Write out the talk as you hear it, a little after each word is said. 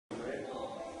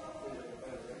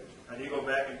Now, do you go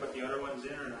back and put the other ones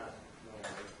in or not?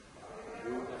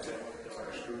 No,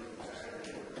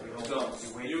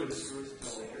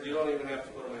 you don't even have to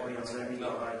put them in.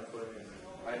 No, I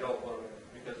don't put them in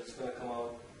because it's going to come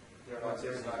out. It's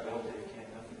not going to.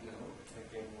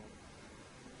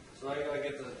 So now you got to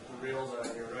get the rails on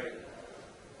here right.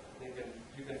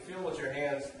 You can feel with your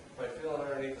hands by feeling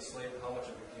underneath the slate how much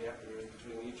of a gap there is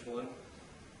between each one.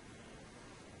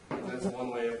 That's one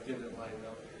way of getting it lined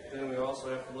up. Then we also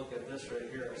have to look at this right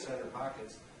here, our center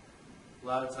pockets. A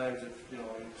lot of times, if you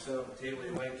set up a table,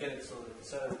 you might get it so that the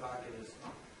center pocket is.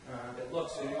 It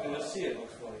looks, and you can just see it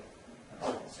looks funny.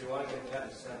 So you want to get that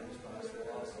as center as possible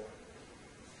also.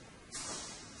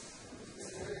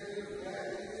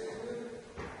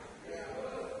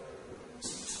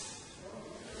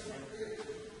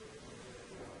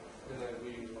 And then we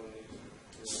use one of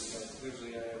these.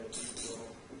 Usually I have a deep flow.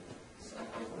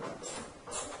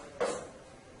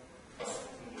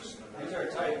 These are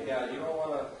tight, yeah. You don't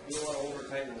want to over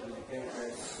tighten them because you can't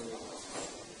crank it.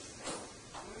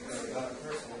 Not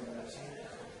personally, but I've seen it.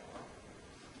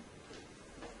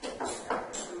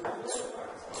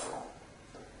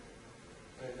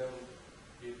 And then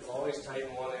you always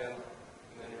tighten one end,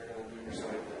 and then you're going to do your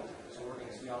side down. So we're going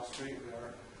to see how straight we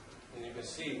are. And you can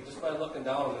see, just by looking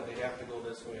down, that they have to go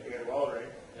this way. You got it all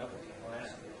right. Yep.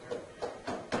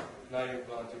 Now you've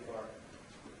gone too far.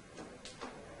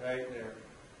 Right there.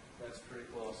 That's pretty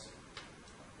close.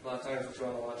 A lot of times what you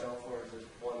want to watch out for is that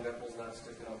one nipple's not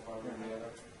sticking out farther than the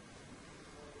other.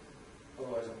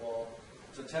 Otherwise a ball.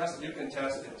 So test, you can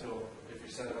test it too. If you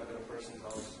set it up in a person's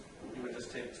house, you would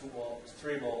just take 3 balls,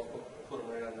 put them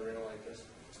right on the rail like this,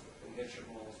 and hit your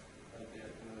balls like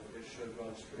that, and it should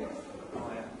run straight.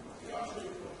 Oh yeah.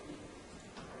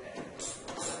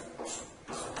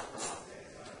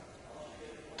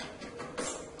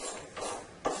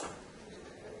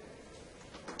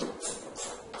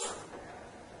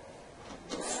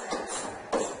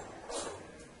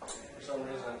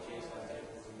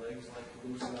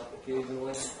 Loosen up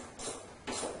occasionally. So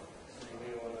you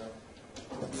may want to,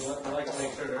 you like to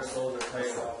make sure their soles are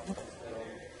tight off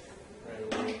right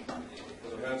away.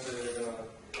 Because eventually they're going to,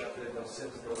 after they're going to sit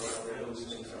for a while, they're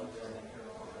loosening themselves.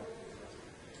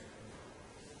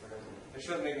 It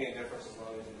shouldn't make any difference as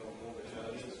long as you don't move it.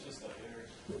 It's just a hair.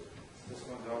 This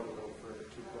one's out a little further,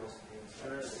 too close to the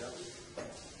inside. Sure, yep.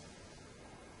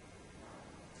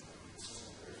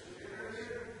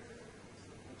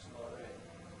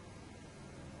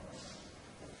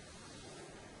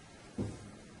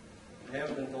 I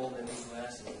haven't been told I need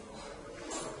glasses.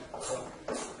 So,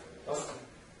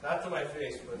 not to my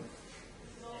face, but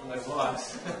to my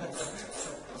boss.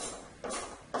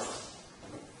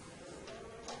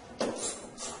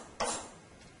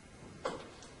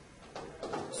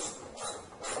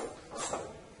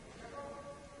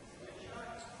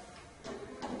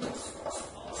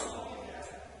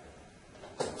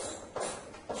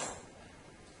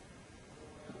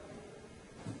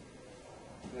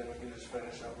 Then we can just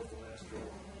finish up with the last drill.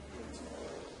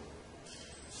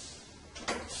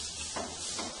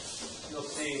 You'll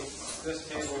see this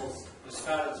table's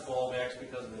got its fallbacks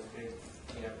because of this big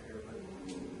gap here, but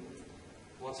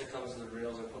once it comes to the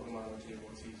rails, I put them on the table,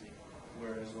 it's easy.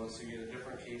 Whereas once you get a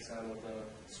different case on with a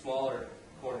smaller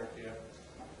corner cap,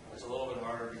 it's a little bit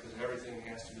harder because everything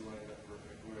has to be lined up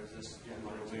perfect. Whereas this, you can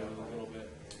away with a little bit.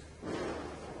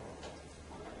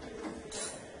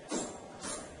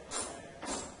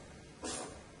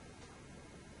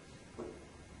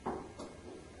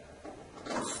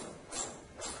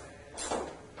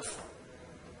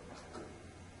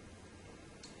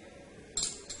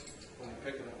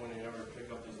 When you ever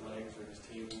pick up these legs or these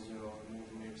tables,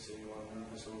 maybe say you want to move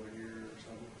this over here or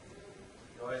something,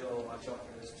 you always want to watch out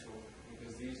for this tool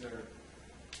because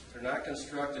they're not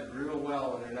constructed real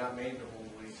well and they're not made to hold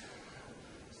weight.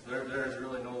 So there's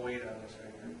really no weight on this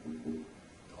right here.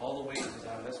 All the weight is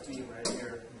on this beam right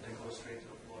here that goes straight to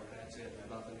the floor. That's it. There's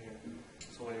nothing here.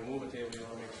 So when you move a table, you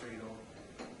want to make sure you don't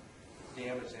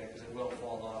damage that because it will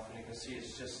fall off. And you can see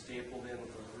it's just stapled in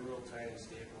with those real tiny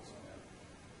staples.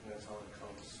 And that's how it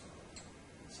comes.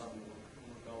 It's something to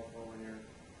look out for when you're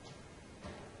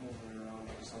moving around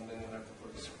or something. You'll have to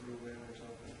put a screw in or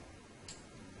something.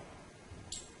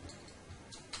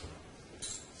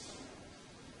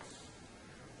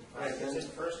 Alright, is this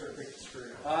first or pick the screw?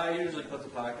 I usually put the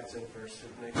pockets in first. It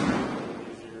makes it a little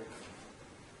easier.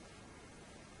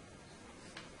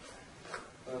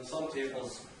 On some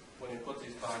tables, when you put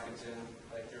these pockets in,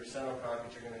 like your center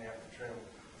pocket, you're going to have to trim.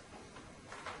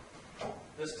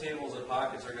 This table's the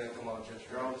pockets are going to come out just right.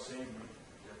 They're all the same.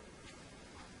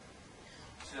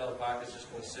 See how the pocket's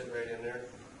just going to sit right in there?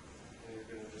 And you're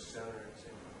going to just center it. See?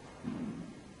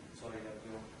 So all you have to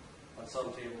do. On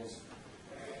some tables,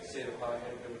 say the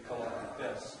pocket, it would come out like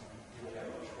this. You would have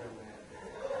to trim that.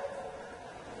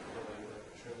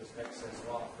 Trim this excess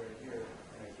off right here,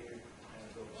 and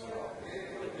so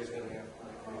like it's going to have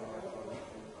like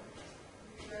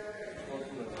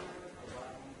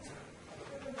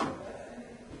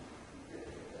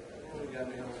what do we got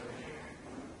nails over here?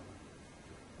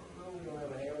 Oh, we don't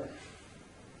have a hammer.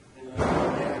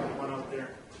 Yeah, one out there.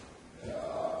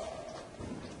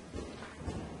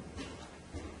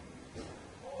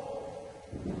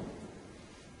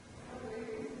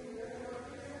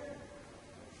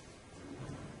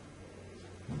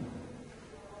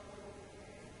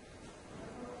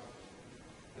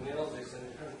 The nails, they said,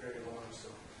 aren't very long, so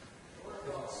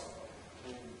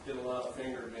you get a lot of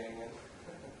finger banging.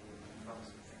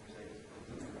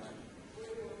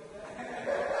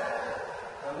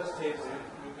 On this table,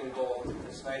 you can go,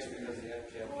 it's nice because the end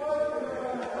cap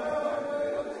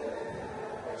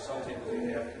or some tables you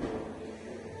have to go.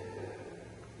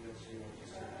 You'll see what you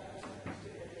see.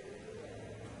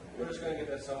 We're just going to get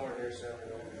that somewhere near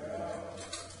center.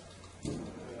 I'm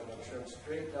going to trim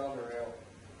straight down the rail.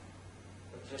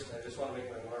 But I just want to make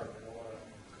my mark. I don't want to.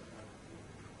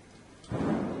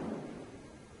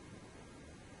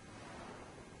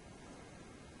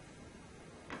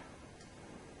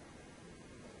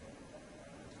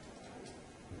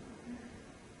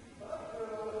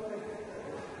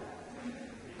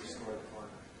 Score the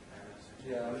corner.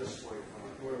 Yeah, I'm just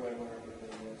where my mark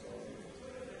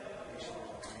is.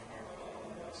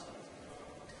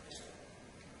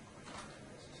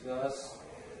 So now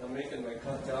I'm making my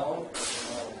cut down.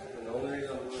 And the only reason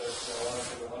I'm doing this is I want to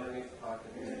put it underneath the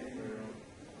pocket.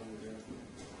 Under there.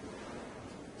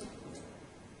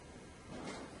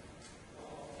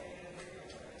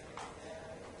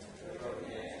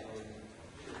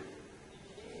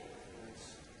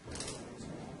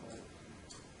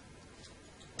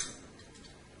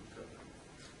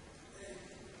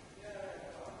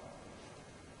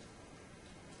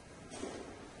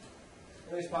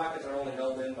 And these pockets are only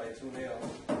held in by 2 nails.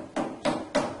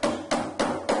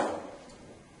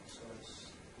 So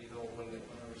it's, you don't, whenever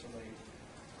somebody,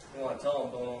 you want to tell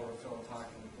them don't overfill a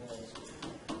pocket with nails.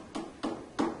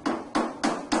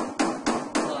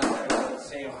 A lot of times that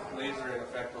same lasering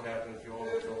effect will happen if you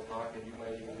overfill a pocket. You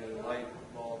might even get a light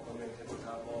ball come in, hit the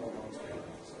top ball, and bounce back.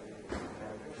 So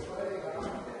you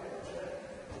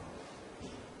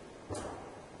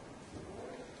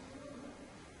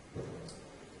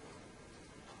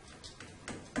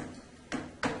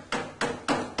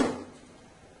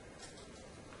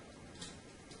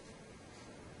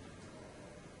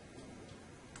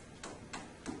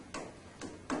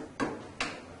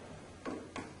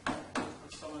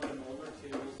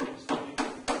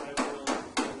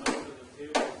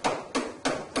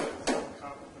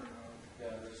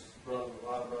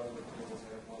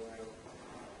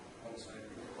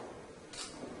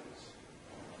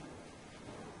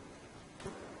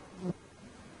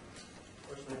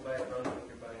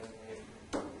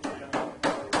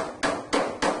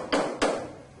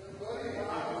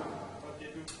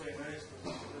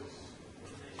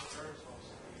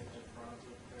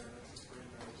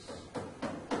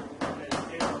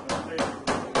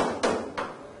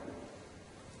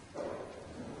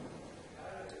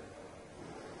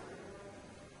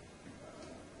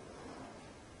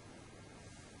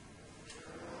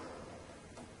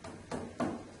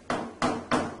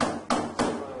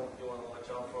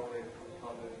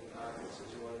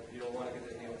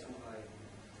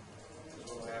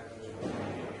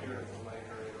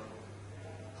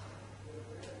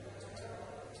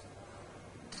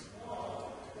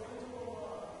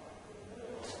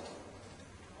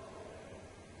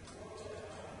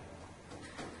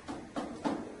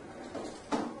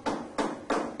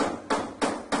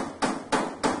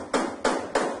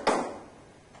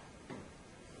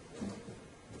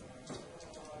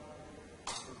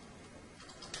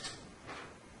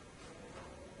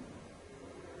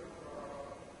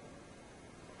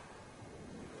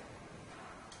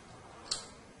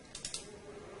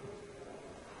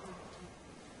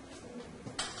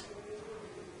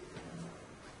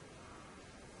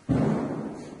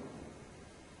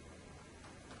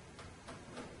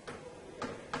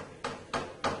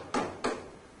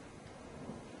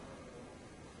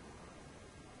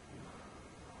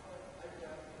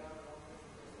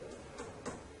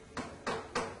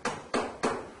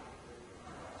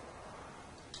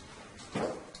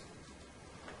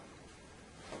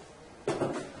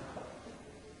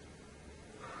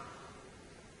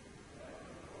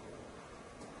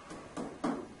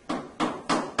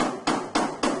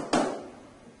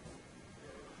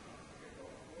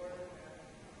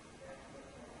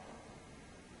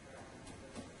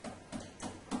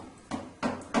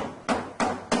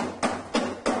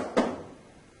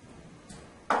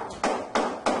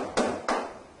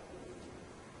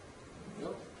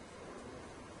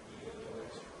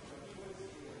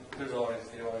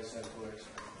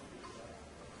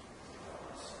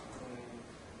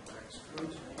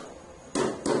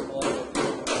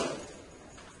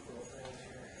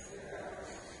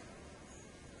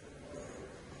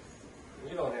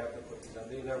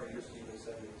never used to even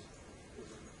send these.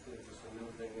 It's just a new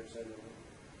thing they're sending.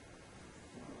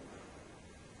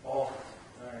 Oh, all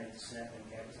right, snapping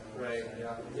caps on the Right, side.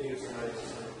 yeah. They used to write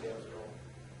this in the caps roll.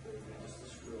 They're just a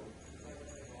screw.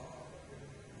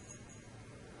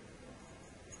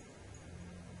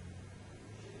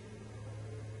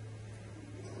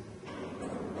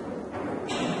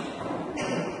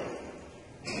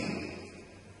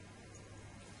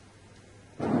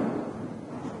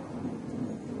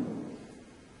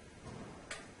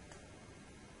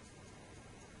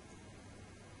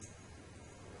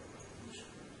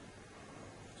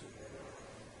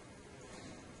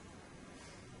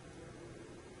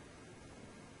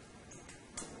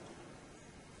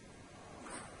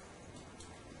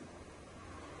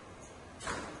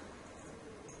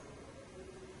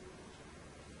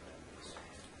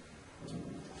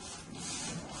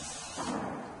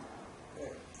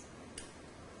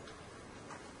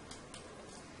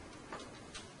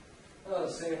 Well,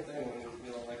 the same thing when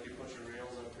you know, like you put your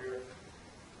rails up here.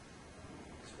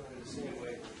 It's probably the same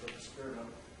way you put the skirt up.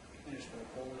 You're just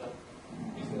gonna hold it up.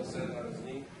 He's gonna set it on his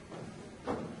knee.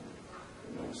 I'm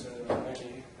gonna set it on my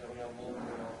knee. Then we have both,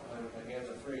 you know, my hands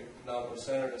are free. Now I'm gonna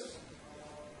center this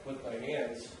with my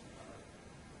hands.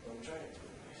 I'm trying to.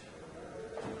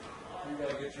 You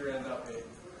gotta get your end up, babe.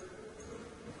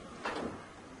 Okay,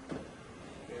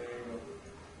 there you go.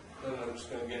 Then I'm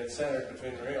just gonna get it centered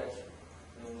between the rails.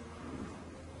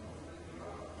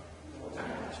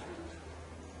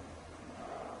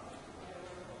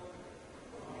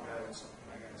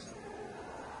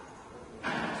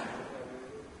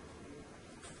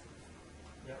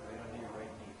 Yep, right under your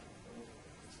right knee.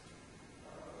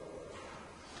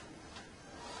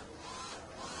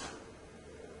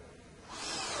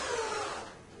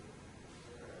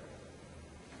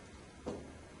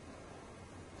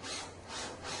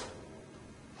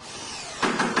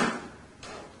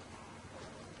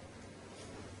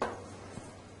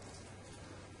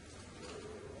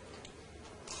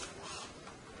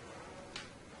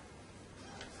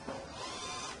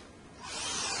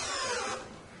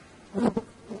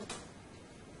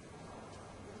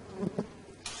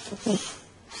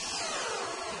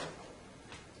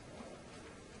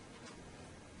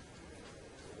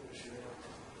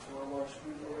 Four more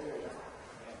screws over here.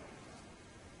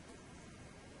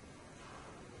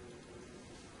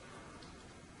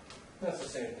 That's the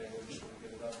same thing. We're just going to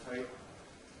get it up tight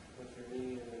with your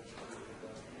knee and then just get it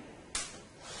up.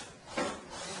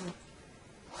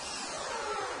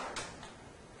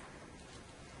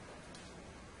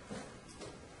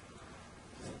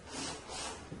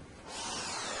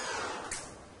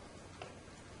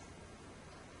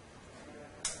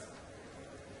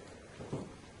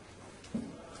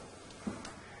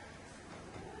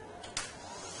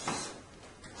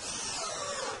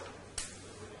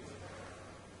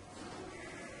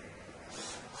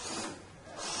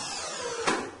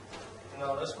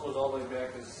 Now this goes all the way back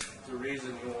is the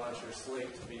reason you want your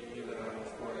slate to be even on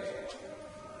those corners.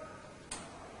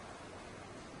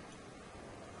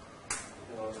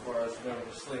 You know, as far as remember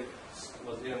the slate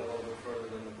was in a little bit further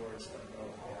than the board stuck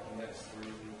out. And that's the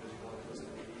reason because you want this to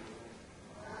be even.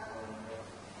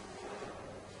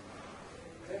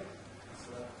 Okay.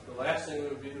 So the last thing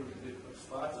would be to put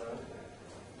spots on.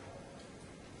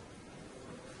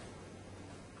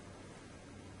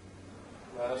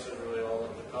 Now, this is really all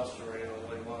that the customer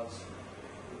really wants.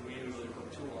 We usually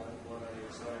put two on, one on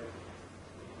each side.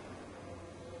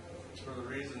 For the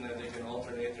reason that they can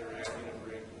alternate their racking and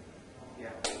breaking. Yeah.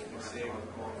 And they can save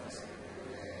the points.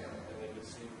 And they can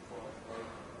save the points.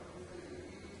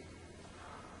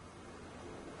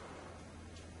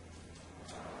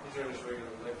 These are just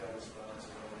regular lick on spots.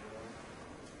 You know.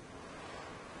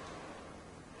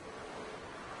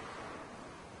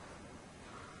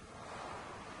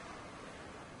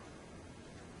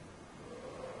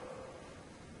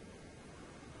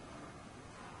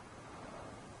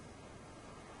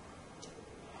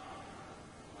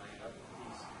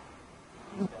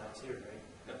 These dots here, right?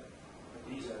 Yep.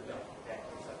 These are back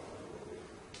and stuff.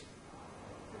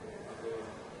 Go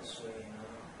this way, you know,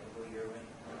 go your way.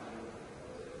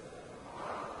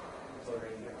 Go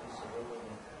right here, just a little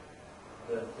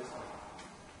bit. This one.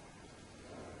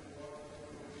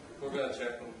 We're going to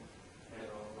check them. You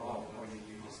know, all or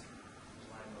you just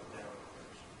line them down.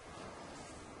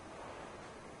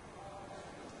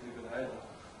 Leave it idle.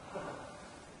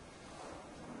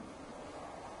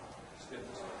 Just get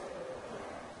this one.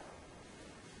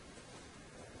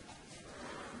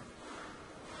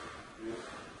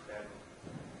 Back.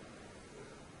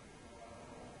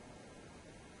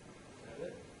 That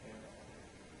it?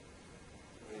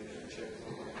 We need to check the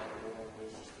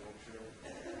just to make sure.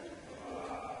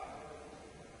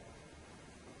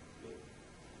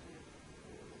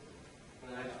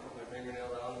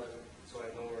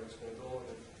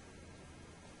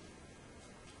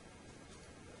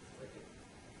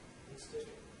 stick it.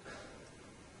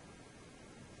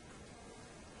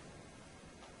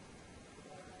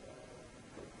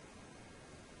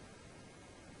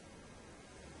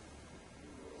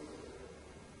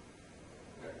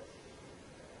 There.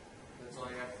 That's all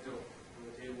you have to do. And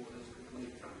the table is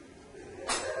complete.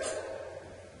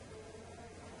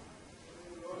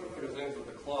 For things with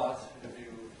the cloth, if you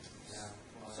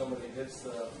somebody hits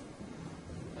a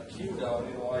cue down,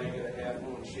 you know, why you get a half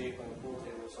moon shape on the pool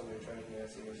table if somebody tries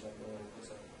dancing or something like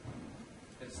this.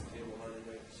 Hits the table hard to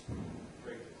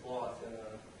break the cloth in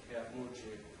a half moon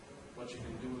shape. What you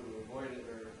can do to avoid it,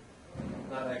 or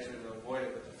not actually to avoid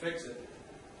it, but to fix it,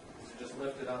 is to just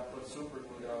lift it up, put super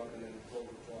glue down, and then pull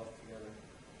the cloth together.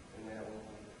 And that will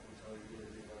hold it until you get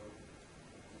it down.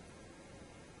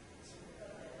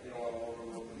 You don't want to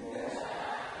overload the balls.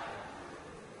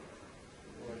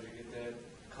 Once you get that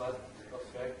cut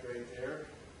effect right there.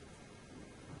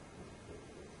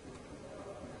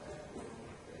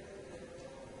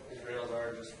 These rails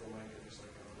are just for mica, just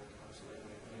like countertops, so they can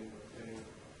clean with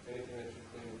anything that you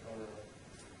clean the counter with.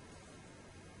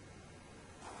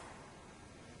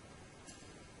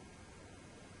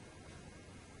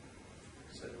 Like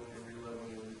I said, when you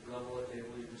level a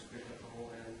table, you just pick up the whole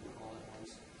end all at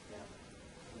once. Yeah.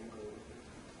 And go with it.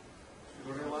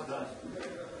 What do you want done?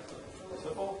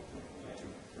 Simple?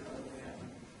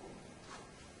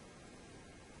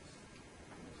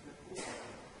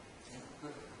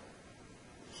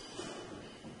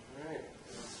 Alright.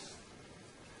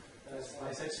 That's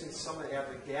nice. I've seen some that have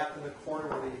the gap in the corner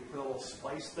where they put a little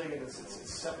splice thing and it's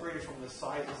separated from the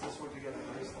sides. Is this what you get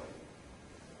nicely?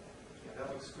 Yeah, that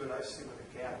looks good. I've seen with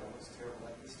a gap. That looks terrible.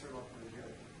 Like this turned out pretty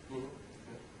good.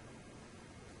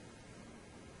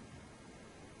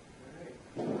 Alright.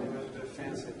 Maybe it's a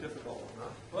fancy and difficult one,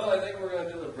 huh? Well, I think we're going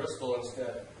to do the Bristol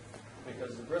instead,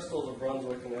 because the Bristol's a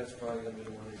Brunswick, and that's probably going to be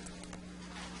the one.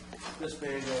 This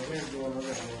band down here is the one we're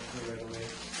going to go through right away.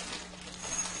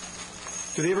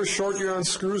 Do they ever short you on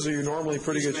screws, or are you normally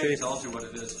pretty good This shape? band tells you what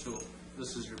it is, too.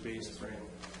 This is your base frame.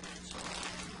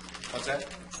 What's that?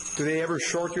 Do they ever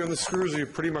short you on the screws, or you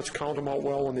pretty much count them out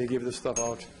well when they give this stuff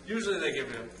out? Usually they give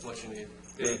you what you need.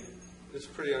 It's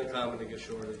pretty uncommon to get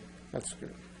shorted. That's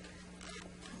good.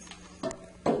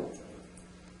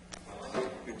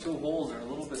 Your two holes are a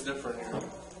little bit different here.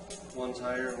 One's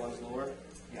higher, one's lower.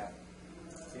 Yeah.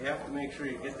 You have to make sure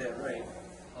you get that right,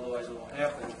 otherwise it won't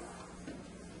happen.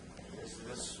 So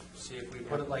this, see, if we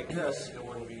put it like this, it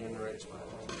wouldn't be in the right spot.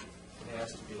 It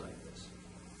has to be like this.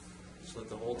 So that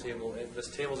the whole table, this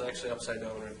table's actually upside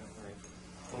down right now.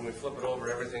 When we flip it over,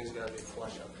 everything's got to be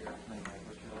flush up here.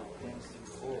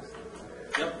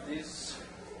 Yep, these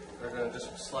are going to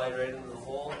just slide right into the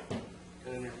hole, and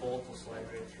then your bolt will slide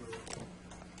right through.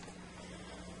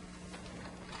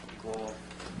 Go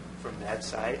from that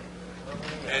side.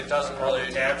 It doesn't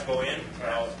really. Tabs go in or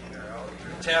out?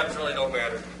 Tabs really don't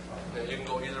matter. Yeah, you can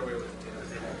go either way with the tabs.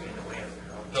 They won't be in the way.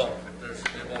 No,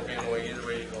 it won't be in the way either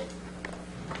way you go.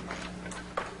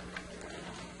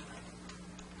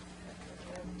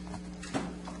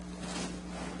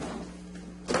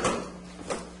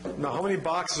 Now, how many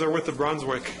boxes are with the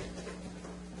Brunswick?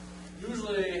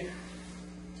 Usually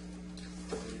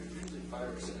 5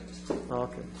 or 6.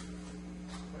 Okay.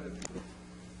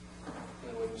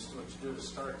 And what you do to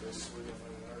start this, we're going to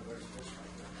find out where's this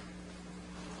right there.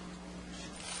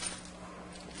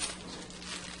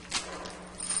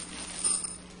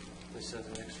 This has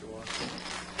an extra washer.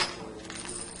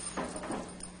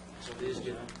 So these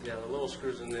get, the little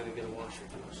screws, and then you get a washer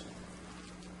too. So.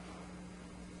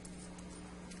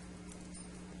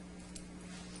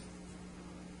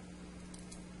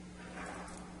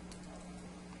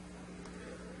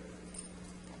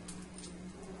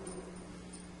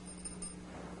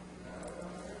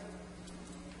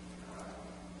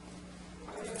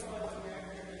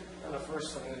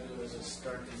 First thing to do is just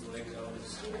start these legs out.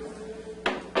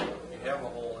 You have a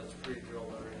hole that's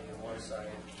pre-drilled already on one side.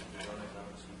 Run it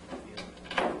down so you can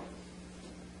feel it.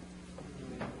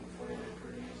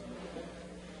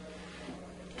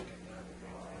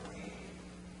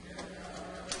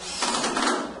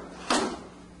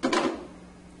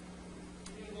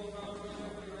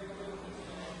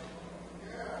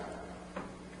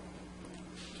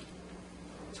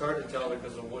 It's hard to tell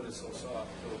because the wood is so soft.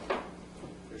 So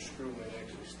your screw may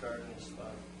actually start in the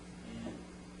spot.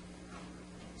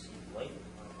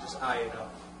 Just eye it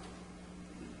up.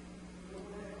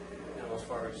 You know, as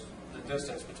far as the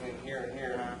distance between here and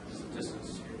here is the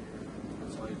distance here.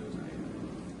 That's all you do is eye it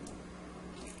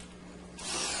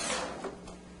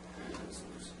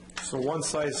up. So one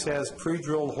side has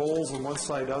pre-drilled holes and one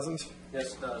side doesn't?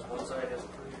 Yes, it does. One side has a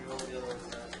pre-drill, the other one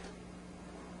does.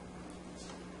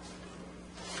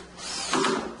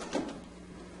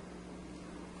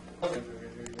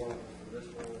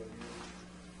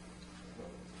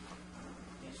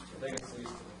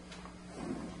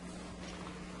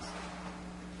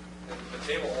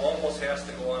 almost has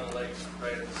to go on the legs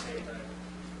right at the same time.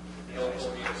 You don't go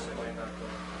either, so it might not go.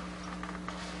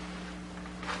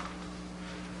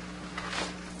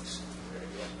 There you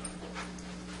go.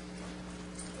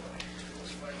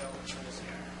 Let's find out which one is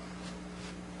here.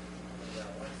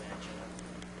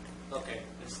 Okay,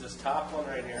 it's this top one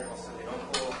right here, so they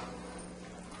don't go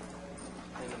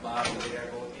in the bottom of the air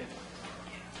go in.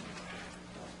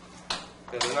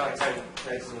 Because they're not tight,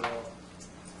 nice and low.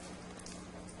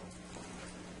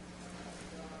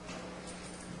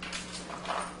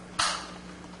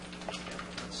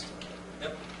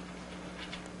 Yep.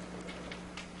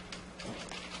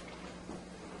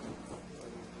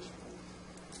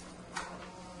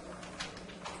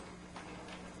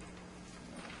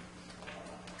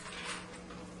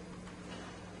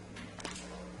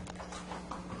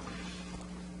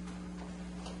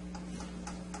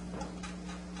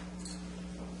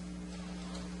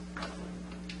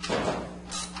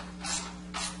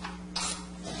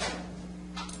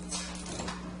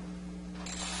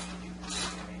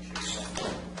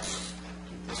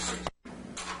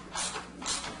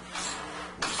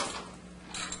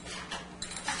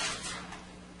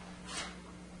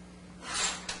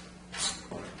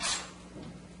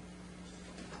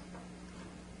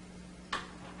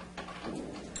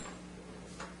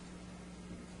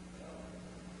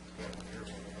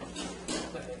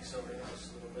 I think so, right now,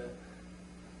 just a little bit.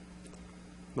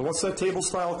 Now, what's that table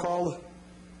style called?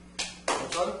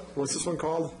 What's on? What's this one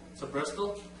called? It's a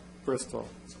Bristol. Bristol.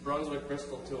 It's a Brunswick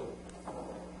Bristol too.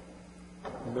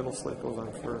 The middle slate goes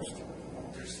on first.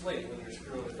 Your slate, when you're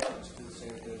screwing it down, just do the same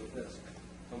thing with this.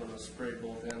 I'm going to spray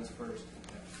both ends first.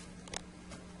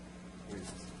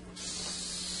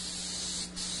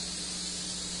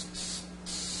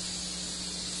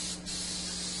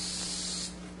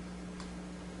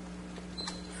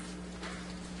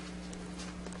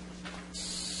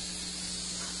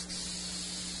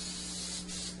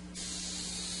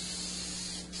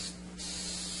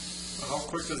 How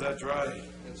quick does that dry?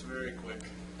 It's very quick.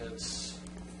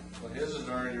 Well, his is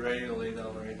already ready to lay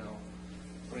down right now.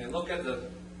 When you look at the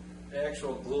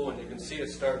actual glue, and you can see it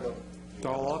starting to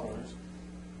All up?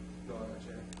 No, not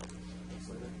yet. Looks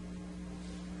like it.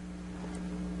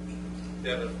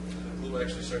 Yeah, the glue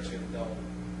actually starts getting down.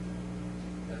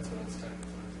 That's when it's time to fly.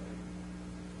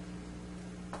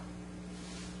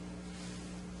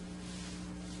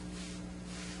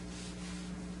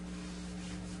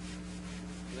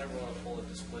 You never want to pull a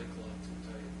display cloth too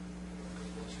tight,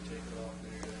 because once you take it off,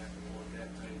 then you're going to have to pull it that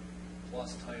tight,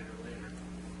 plus tighter later.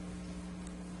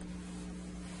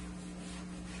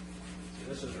 See,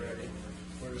 this is ready.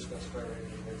 We're just going to start right here.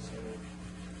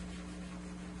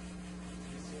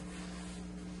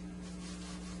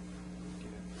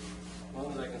 As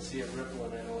long as I can see it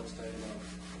rippling, I know it's tight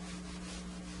enough.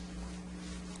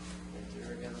 Right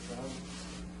there again, John.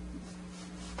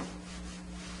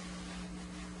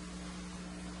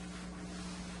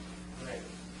 Right.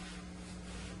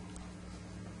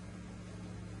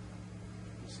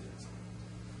 You see this?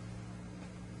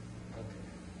 Okay.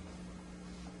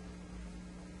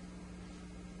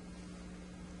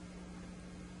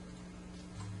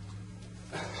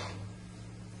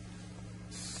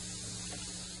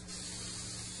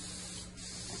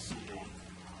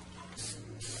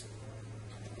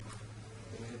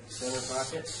 Center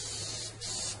pocket.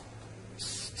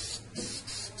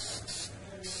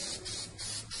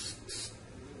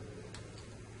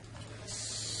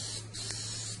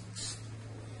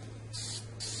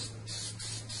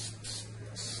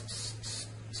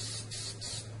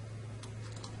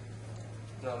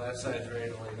 No, that side's ready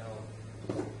to lay down.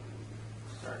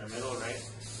 Start in the middle, right?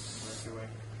 Work your way.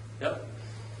 Yep.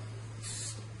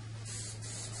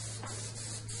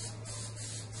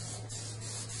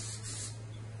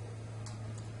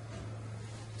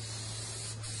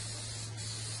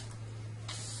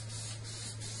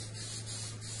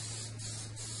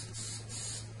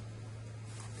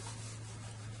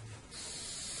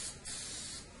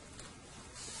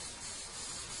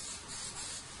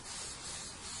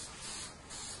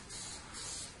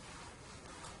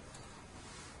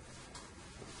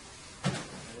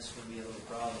 This would be a little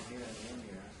problem here at the end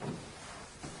here.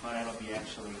 But that'll be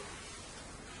actually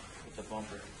with the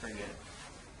bumper frigate.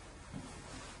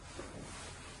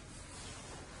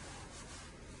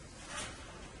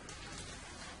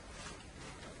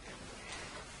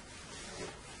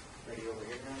 Ready over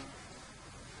here now?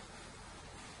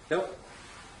 Yep.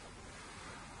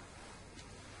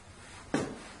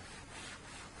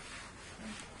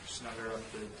 Snug her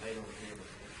up to the tight over here.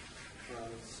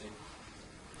 Let's see.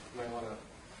 Might want to,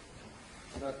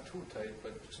 not too tight,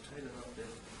 but just tight enough there.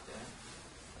 Like that.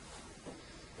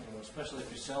 you know, especially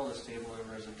if you sell this table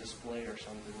ever as a display or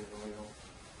something, you know.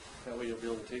 That way you'll be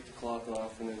able to take the cloth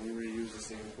off and then you reuse the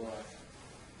same cloth.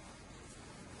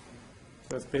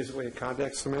 That's basically a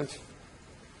contact cement.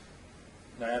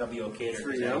 No, that'll be okay there, 'cause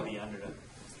 3M? that'll be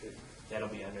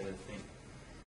under the thing.